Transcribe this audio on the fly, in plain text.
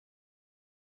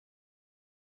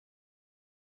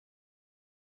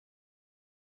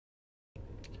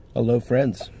Hello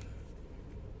friends,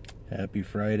 happy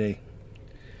Friday.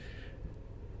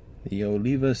 The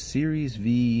Oliva Series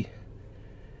V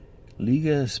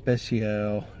Liga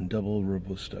Especial Double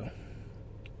Robusto.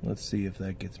 Let's see if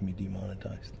that gets me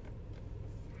demonetized.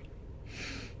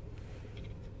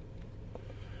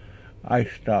 I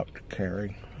stopped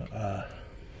caring.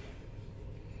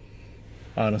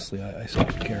 Honestly, I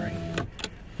stopped caring.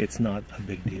 It's not a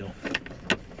big deal.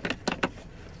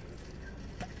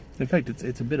 In fact,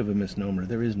 it's a bit of a misnomer.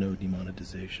 There is no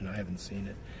demonetization. I haven't seen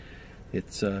it.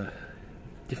 It's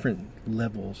different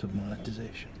levels of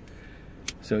monetization.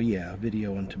 So yeah, a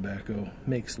video on tobacco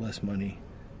makes less money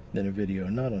than a video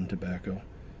not on tobacco,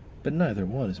 but neither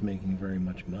one is making very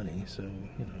much money, so,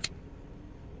 you know.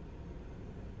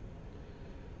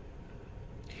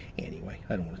 Anyway,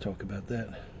 I don't want to talk about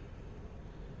that.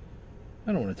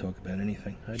 I don't want to talk about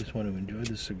anything. I just want to enjoy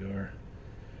the cigar,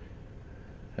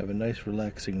 have a nice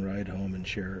relaxing ride home, and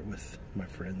share it with my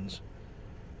friends.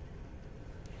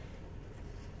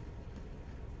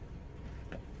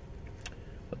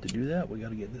 But to do that, we got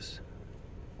to get this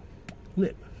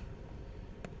lit.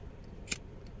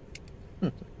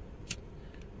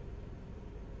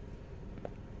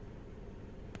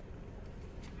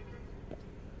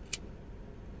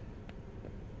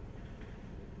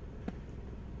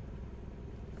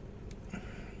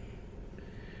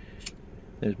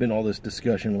 There's been all this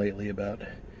discussion lately about,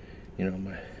 you know,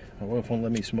 my wife won't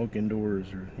let me smoke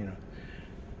indoors, or, you know,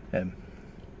 and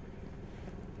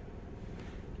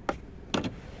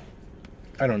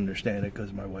I don't understand it,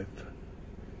 because my wife,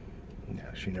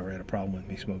 yeah, she never had a problem with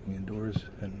me smoking indoors,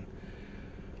 and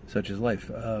such is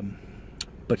life.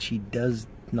 But she does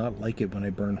not like it when I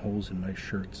burn holes in my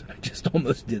shirts. I just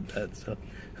almost did that, so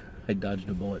I dodged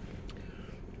a bullet.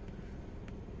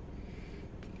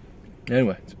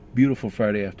 Anyway, it's a beautiful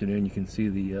Friday afternoon. You can see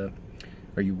the,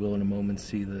 or you will in a moment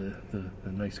see the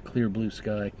nice clear blue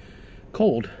sky.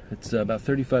 Cold. It's about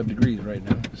 35 degrees right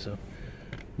now, so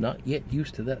not yet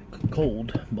used to that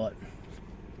cold, but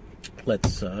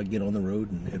let's get on the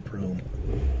road and head for home.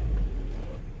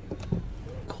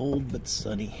 Cold but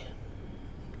sunny.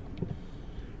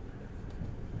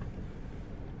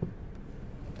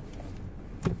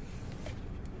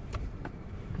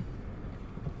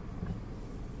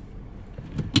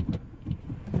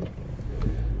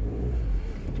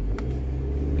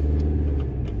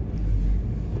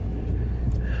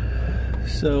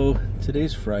 So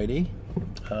today's Friday.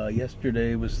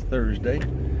 Yesterday was Thursday,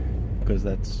 because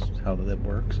that's how that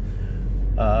works.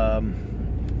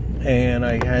 And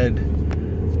I had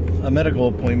a medical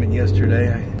appointment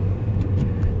yesterday. I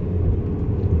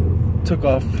took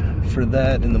off for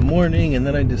that in the morning, and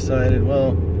then I decided, well,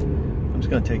 I'm just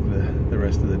going to take the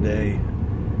rest of the day.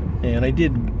 And I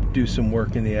did do some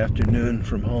work in the afternoon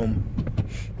from home.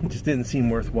 It just didn't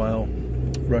seem worthwhile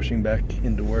rushing back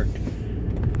into work.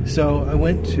 So I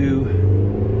went to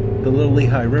the Little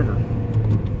Lehigh River,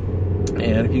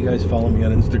 and if you guys follow me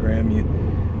on Instagram,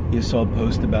 you saw a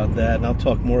post about that, and I'll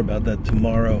talk more about that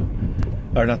tomorrow,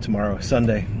 or not tomorrow,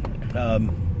 Sunday.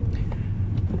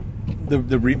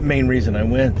 The main reason I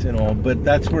went and all, but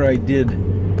that's where I did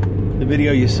the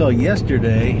video you saw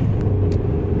yesterday,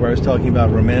 where I was talking about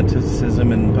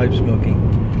romanticism and pipe smoking.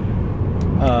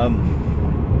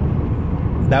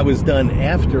 That was done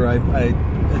after I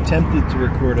attempted to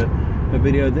record a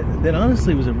video that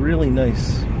honestly was a really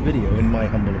nice video, in my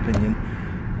humble opinion.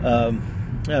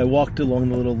 I walked along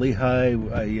the Little Lehigh.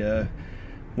 I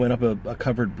went up a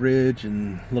covered bridge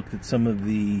and looked at some of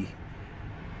the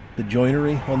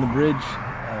joinery on the bridge.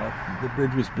 The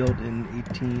bridge was built in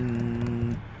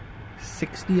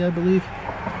 1860, I believe,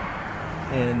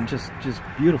 and just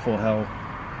beautiful how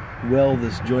well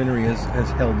this joinery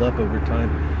has held up over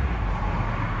time.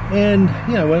 And,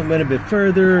 you know, I went a bit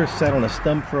further, sat on a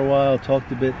stump for a while,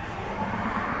 talked a bit.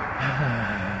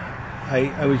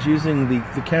 I was using the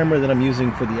camera that I'm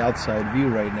using for the outside view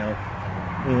right now,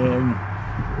 and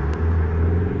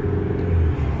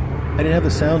I didn't have the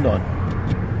sound on.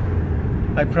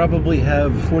 I probably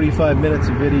have 45 minutes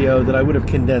of video that I would have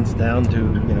condensed down to,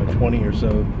 you know, 20 or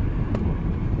so,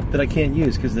 that I can't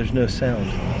use because there's no sound.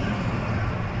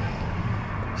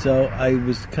 So I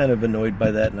was kind of annoyed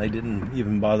by that, and I didn't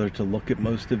even bother to look at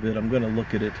most of it. I'm going to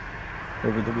look at it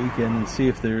over the weekend and see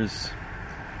if there's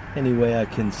any way I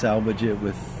can salvage it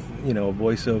with, you know, a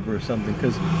voiceover or something,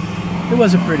 because it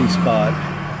was a pretty spot,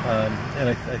 and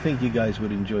I think you guys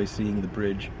would enjoy seeing the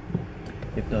bridge,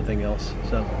 if nothing else.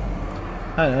 So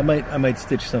I might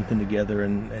stitch something together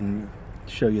and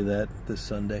show you that this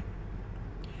Sunday.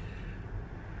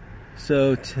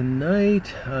 So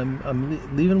tonight,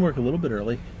 I'm leaving work a little bit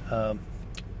early.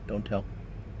 Don't tell.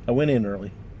 I went in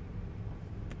early.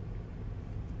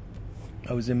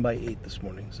 I was in by 8 this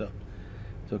morning, so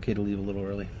it's okay to leave a little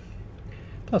early.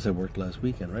 Plus, I worked last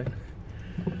weekend, right?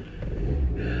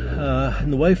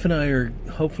 And the wife and I are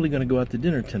hopefully going to go out to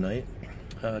dinner tonight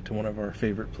to one of our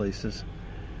favorite places.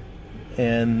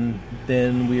 And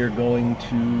then we are going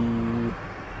to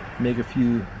make a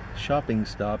few shopping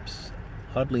stops,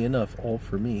 oddly enough, all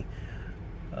for me.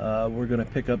 We're going to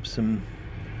pick up some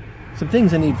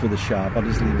things I need for the shop. I'll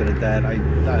just leave it at that.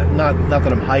 Not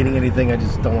that I'm hiding anything. I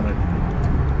just don't want to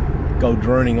go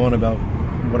droning on about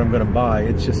what I'm going to buy.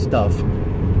 It's just stuff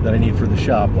that I need for the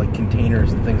shop, like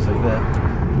containers and things like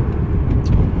that.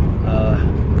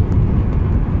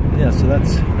 Yeah, so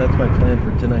that's my plan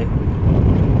for tonight.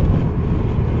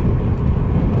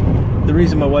 The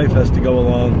reason my wife has to go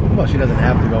along, well, she doesn't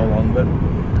have to go along, but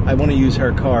I want to use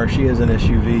her car. She has an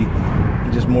SUV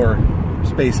and just more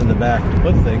space in the back to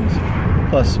put things.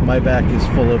 Plus, my back is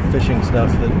full of fishing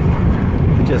stuff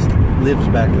that just lives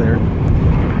back there.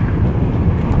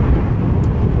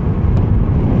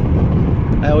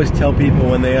 I always tell people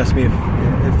when they ask me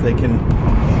if they can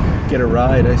get a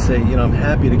ride, I say, you know, I'm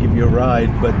happy to give you a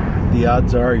ride, but the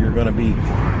odds are you're going to be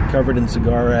covered in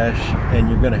cigar ash and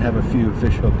you're going to have a few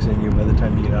fish hooks in you by the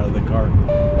time you get out of the car.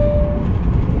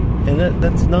 And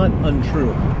that's not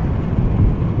untrue.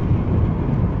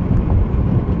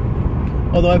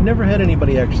 Although I've never had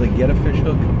anybody actually get a fish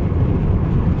hook.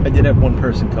 I did have one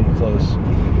person come close.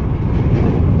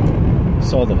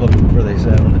 Saw the hook before they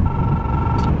sat on it.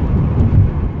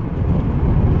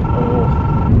 Oh,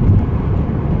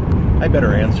 I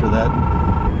better answer that.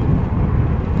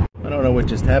 I don't know what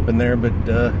just happened there, but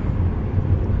the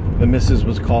missus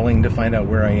was calling to find out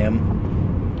where I am.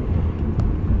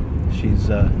 She's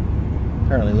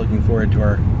apparently looking forward to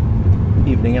our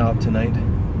evening out tonight.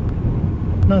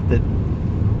 Not that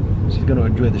she's going to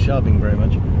enjoy the shopping very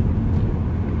much.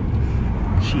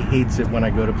 She hates it when I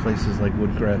go to places like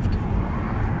Woodcraft.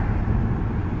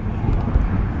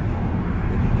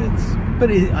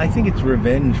 I think it's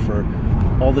revenge for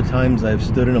all the times I've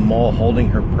stood in a mall holding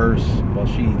her purse while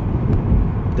she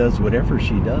does whatever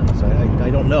she does. I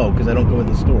don't know, because I don't go in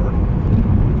the store.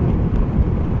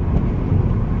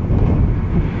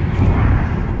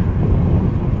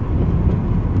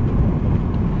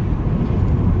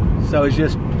 So I was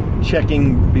just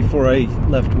checking before I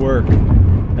left work.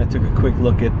 I took a quick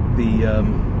look at the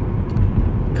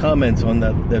comments on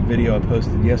that video I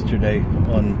posted yesterday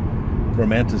on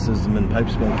romanticism and pipe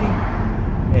smoking,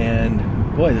 and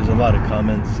boy, there's a lot of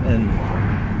comments, and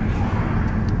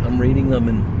I'm reading them,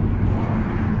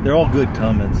 and they're all good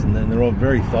comments, and then they're all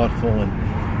very thoughtful, and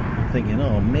I'm thinking,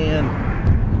 oh man,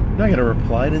 I'm not gonna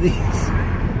reply to these.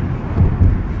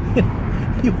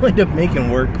 You wind up making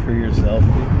work for yourself.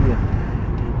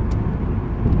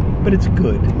 But it's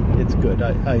good. It's good.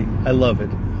 I love it.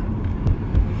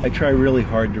 I try really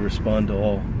hard to respond to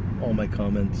all my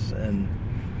comments, and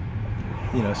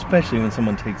you know, especially when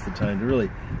someone takes the time to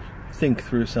really think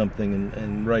through something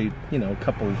and write, you know, a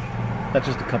couple, not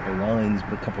just a couple lines,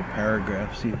 but a couple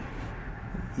paragraphs.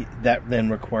 That then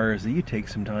requires that you take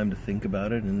some time to think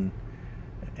about it, and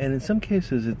in some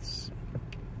cases it's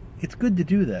good to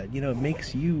do that. You know, it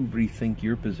makes you rethink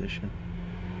your position.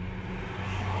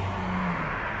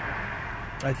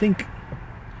 I think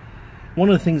one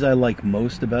of the things I like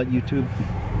most about YouTube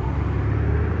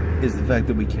is the fact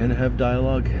that we can have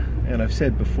dialogue. And I've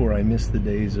said before, I miss the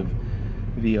days of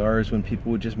VRs when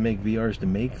people would just make VRs to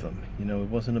make them. You know, it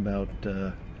wasn't about,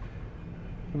 it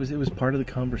was part of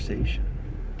the conversation.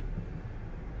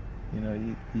 You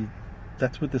know,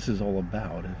 that's what this is all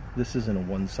about. This isn't a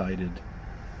one-sided,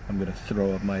 I'm going to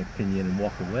throw up my opinion and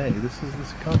walk away. This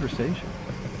is conversation.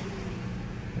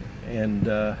 And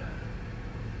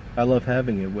I love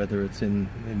having it, whether it's in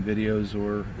videos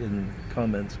or in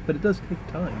comments, but it does take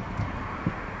time.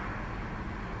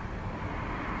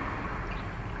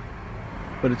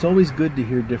 But it's always good to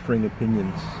hear differing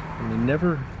opinions. I mean,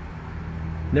 never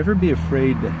be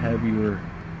afraid to have your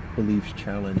beliefs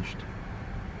challenged,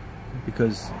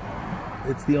 because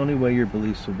it's the only way your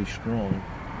beliefs will be strong.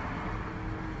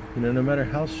 You know, no matter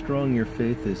how strong your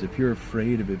faith is, if you're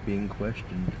afraid of it being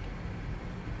questioned,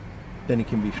 then it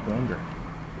can be stronger.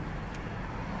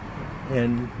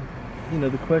 And, you know,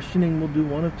 the questioning will do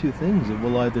one of two things. It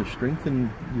will either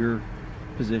strengthen your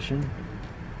position,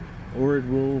 or it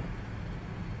will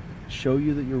show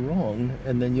you that you're wrong,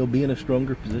 and then you'll be in a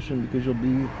stronger position because you'll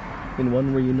be in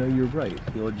one where you know you're right.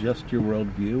 You'll adjust your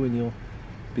worldview and you'll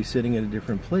be sitting at a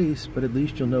different place, but at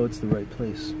least you'll know it's the right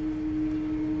place.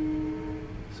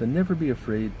 So never be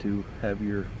afraid to have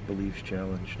your beliefs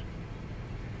challenged.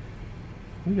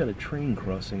 We got a train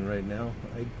crossing right now.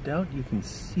 I doubt you can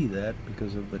see that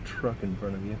because of the truck in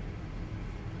front of you.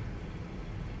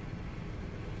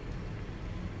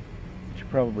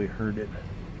 probably heard it.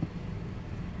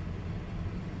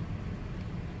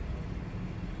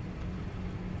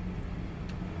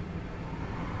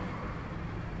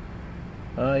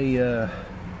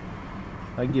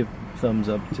 I give thumbs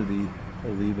up to the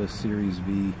Oliva Series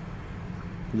V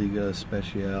Liga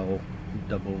Special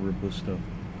Double Robusto.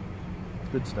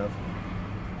 Good stuff.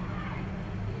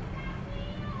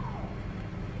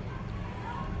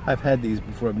 I've had these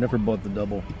before. I've never bought the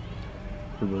double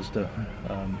Robusto.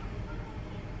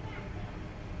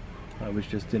 I was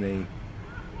just in a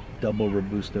double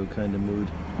Robusto kind of mood.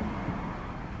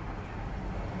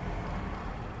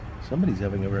 Somebody's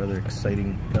having a rather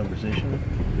exciting conversation.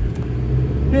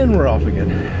 And we're off again.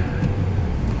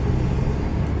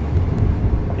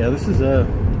 Yeah, this is a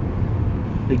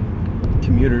big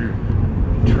commuter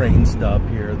train stop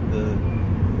here.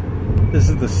 This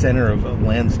is the center of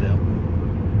Lansdale,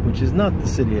 which is not the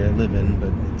city I live in,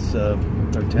 but it's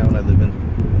our town I live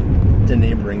in. It's a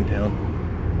neighboring town.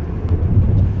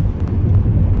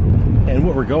 And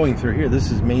what we're going through here,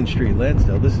 this is Main Street,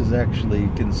 Lansdale. This is actually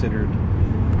considered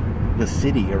the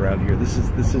city around here. This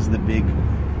is the big.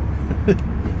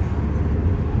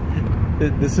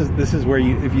 This is where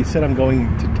you, if you said I'm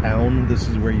going to town, this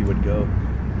is where you would go.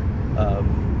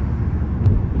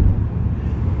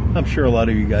 I'm sure a lot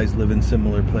of you guys live in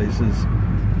similar places.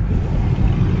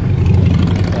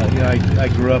 You know, I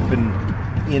grew up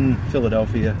in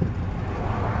Philadelphia,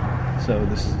 so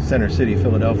this Center City,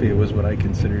 Philadelphia, was what I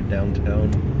considered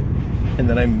downtown. And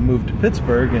then I moved to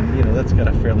Pittsburgh, and you know that's got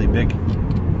a fairly big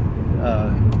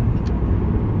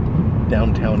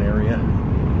downtown area.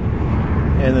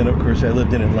 And then, of course, I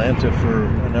lived in Atlanta for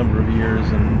a number of years,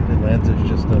 and Atlanta's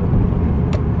just a,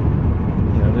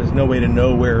 you know, there's no way to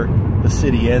know where the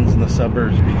city ends and the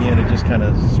suburbs begin. It just kind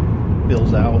of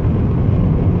spills out.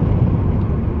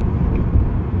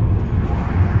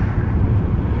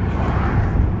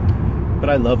 But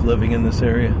I love living in this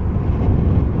area.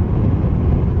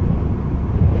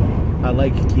 I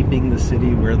like keeping the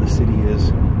city where the city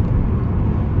is.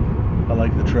 I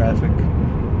like the traffic.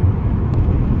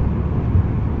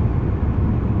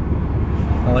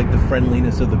 I like the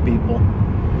friendliness of the people.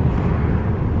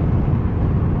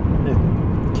 The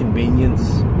convenience.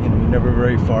 You know, you're never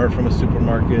very far from a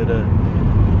supermarket, a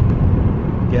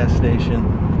gas station,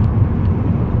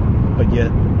 but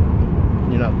yet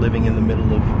you're not living in the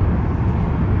middle of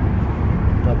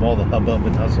all the hubbub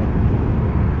and hustle.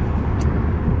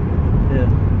 Yeah.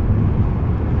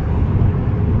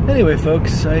 Anyway,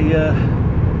 folks, I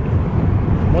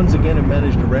once again have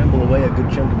managed to ramble away a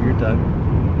good chunk of your time.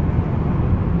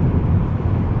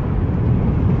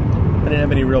 I didn't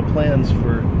have any real plans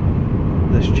for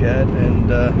this chat,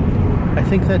 and I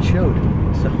think that showed.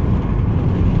 So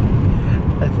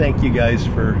I thank you guys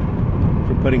for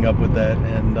putting up with that,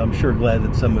 and I'm sure glad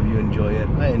that some of you enjoy it.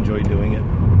 I enjoy doing it.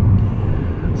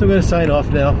 So I'm going to sign off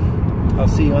now. I'll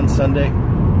see you on Sunday.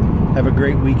 Have a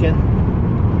great weekend,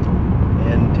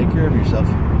 and take care of yourself.